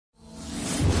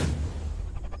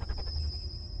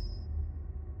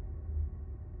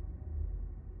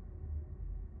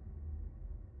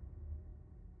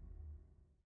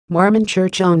Mormon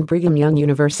church-owned Brigham Young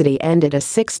University ended a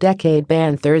 6-decade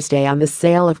ban Thursday on the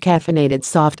sale of caffeinated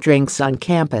soft drinks on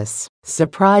campus,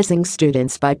 surprising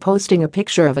students by posting a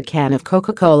picture of a can of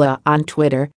Coca-Cola on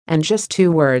Twitter and just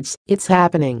 2 words, "It's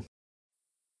happening."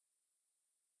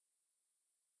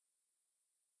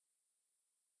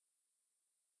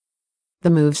 The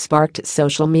move sparked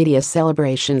social media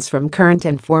celebrations from current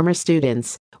and former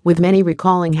students, with many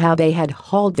recalling how they had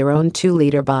hauled their own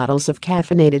 2-liter bottles of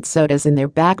caffeinated sodas in their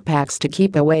backpacks to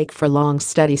keep awake for long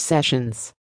study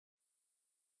sessions.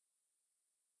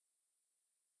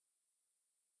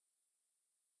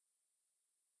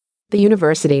 The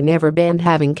university never banned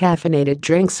having caffeinated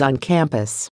drinks on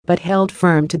campus, but held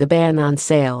firm to the ban on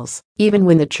sales, even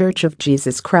when the Church of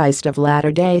Jesus Christ of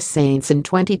Latter-day Saints in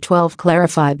 2012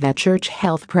 clarified that church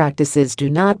health practices do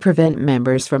not prevent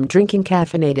members from drinking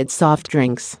caffeinated soft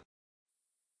drinks.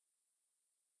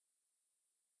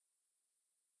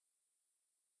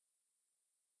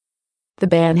 The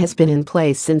ban has been in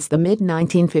place since the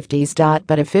mid-1950s.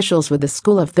 But officials with a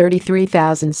school of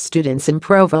 33,000 students in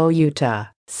Provo, Utah,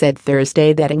 said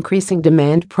Thursday that increasing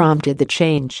demand prompted the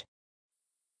change.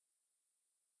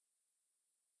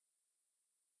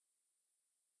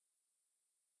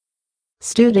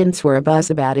 Students were abuzz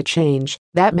about a change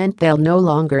that meant they'll no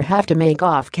longer have to make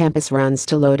off-campus runs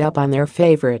to load up on their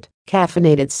favorite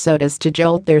caffeinated sodas to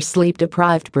jolt their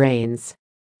sleep-deprived brains.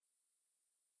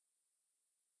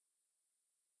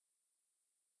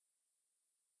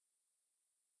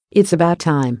 "It's about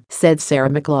time," said Sarah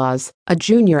McLaws, a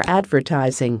junior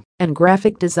advertising and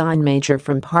graphic design major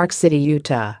from Park City,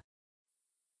 Utah.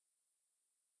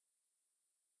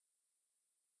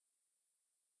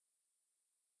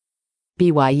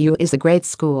 BYU is a great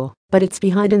school, but it's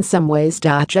behind in some ways.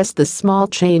 Just the small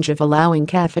change of allowing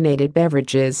caffeinated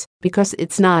beverages, because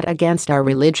it's not against our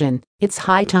religion, it's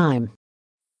high time.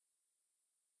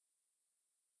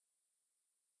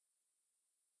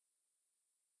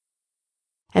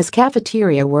 As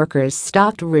cafeteria workers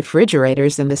stocked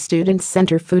refrigerators in the Student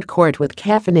Center food court with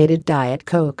caffeinated Diet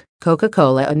Coke,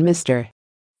 Coca-Cola and Mr.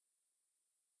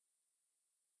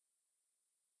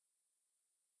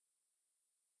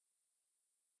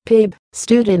 Pibb,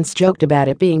 students joked about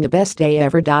it being the best day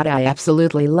ever. "I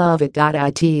absolutely love it.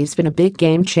 It's been a big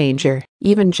game changer,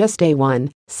 even just day one,"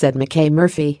 said McKay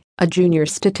Murphy, a junior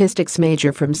statistics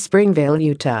major from Springvale,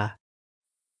 Utah.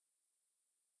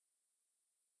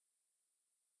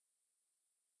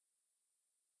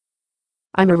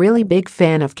 "I'm a really big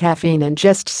fan of caffeine and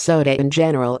just soda in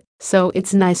general, so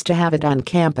it's nice to have it on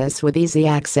campus with easy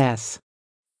access."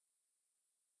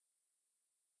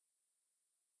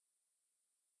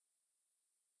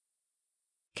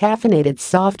 Caffeinated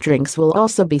soft drinks will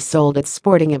also be sold at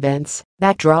sporting events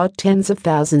that draw tens of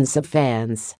thousands of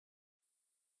fans.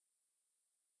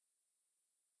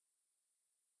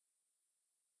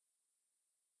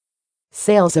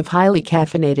 Sales of highly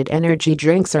caffeinated energy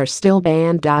drinks are still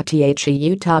banned. The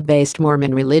Utah-based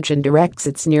Mormon religion directs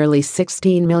its nearly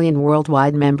 16 million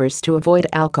worldwide members to avoid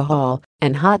alcohol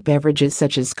and hot beverages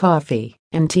such as coffee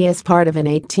and tea as part of an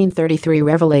 1833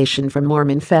 revelation from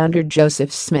Mormon founder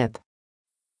Joseph Smith.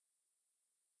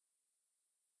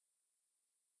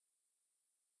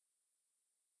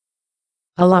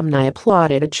 Alumni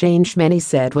applauded a change many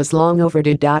said was long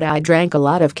overdue. "I drank a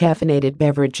lot of caffeinated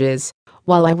beverages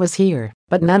while I was here,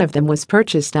 but none of them was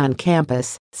purchased on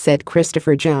campus," said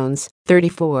Christopher Jones,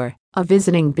 34, a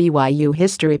visiting BYU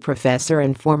history professor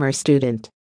and former student.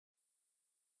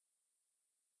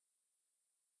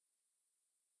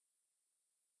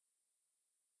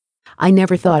 "I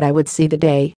never thought I would see the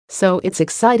day, so it's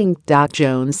exciting."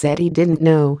 Jones said he didn't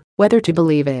know whether to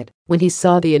believe it when he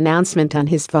saw the announcement on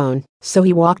his phone, so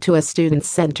he walked to a student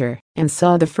center and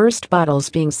saw the first bottles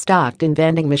being stocked in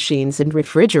vending machines and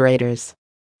refrigerators.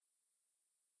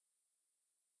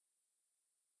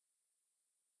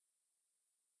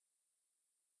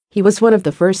 He was one of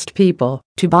the first people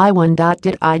to buy one.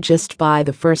 "Did I just buy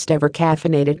the first ever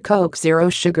caffeinated Coke Zero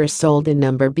Sugar sold in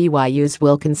No. BYU's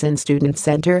Wilkinson Student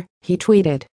Center," he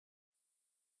tweeted.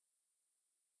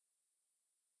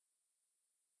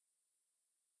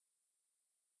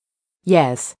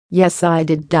 Yes, I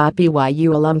did."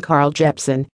 BYU alum Carl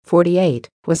Jepson, 48,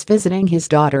 was visiting his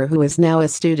daughter who is now a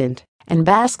student and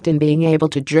basked in being able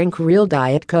to drink real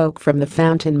Diet Coke from the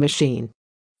fountain machine.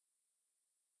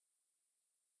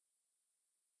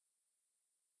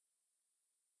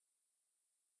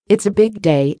 "It's a big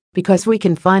day because we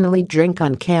can finally drink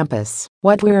on campus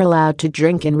what we're allowed to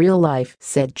drink in real life,"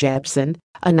 said Jepson,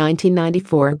 a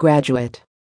 1994 graduate.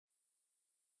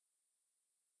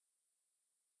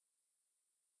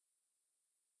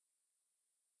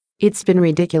 It's been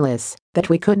ridiculous that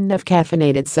we couldn't have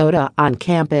caffeinated soda on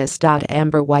campus.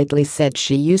 Amber Whiteley said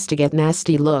she used to get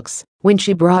nasty looks when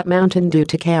she brought Mountain Dew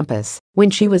to campus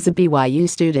when she was a BYU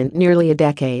student nearly a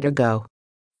decade ago.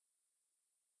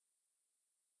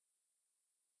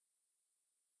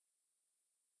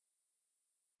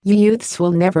 "You youths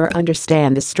will never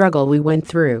understand the struggle we went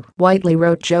through," Whiteley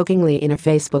wrote jokingly in a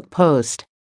Facebook post.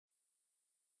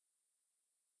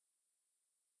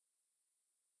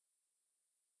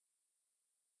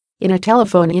 In a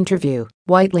telephone interview,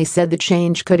 Whiteley said the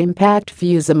change could impact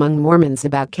views among Mormons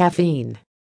about caffeine.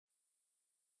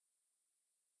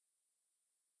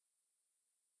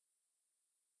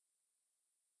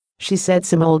 She said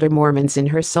some older Mormons in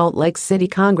her Salt Lake City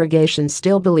congregation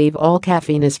still believe all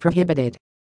caffeine is prohibited.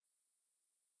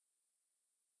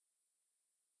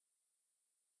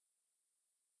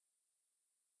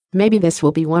 "Maybe this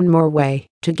will be one more way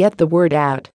to get the word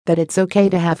out that it's okay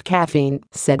to have caffeine,"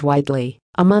 said Whiteley,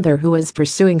 a mother who is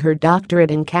pursuing her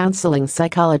doctorate in counseling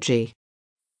psychology.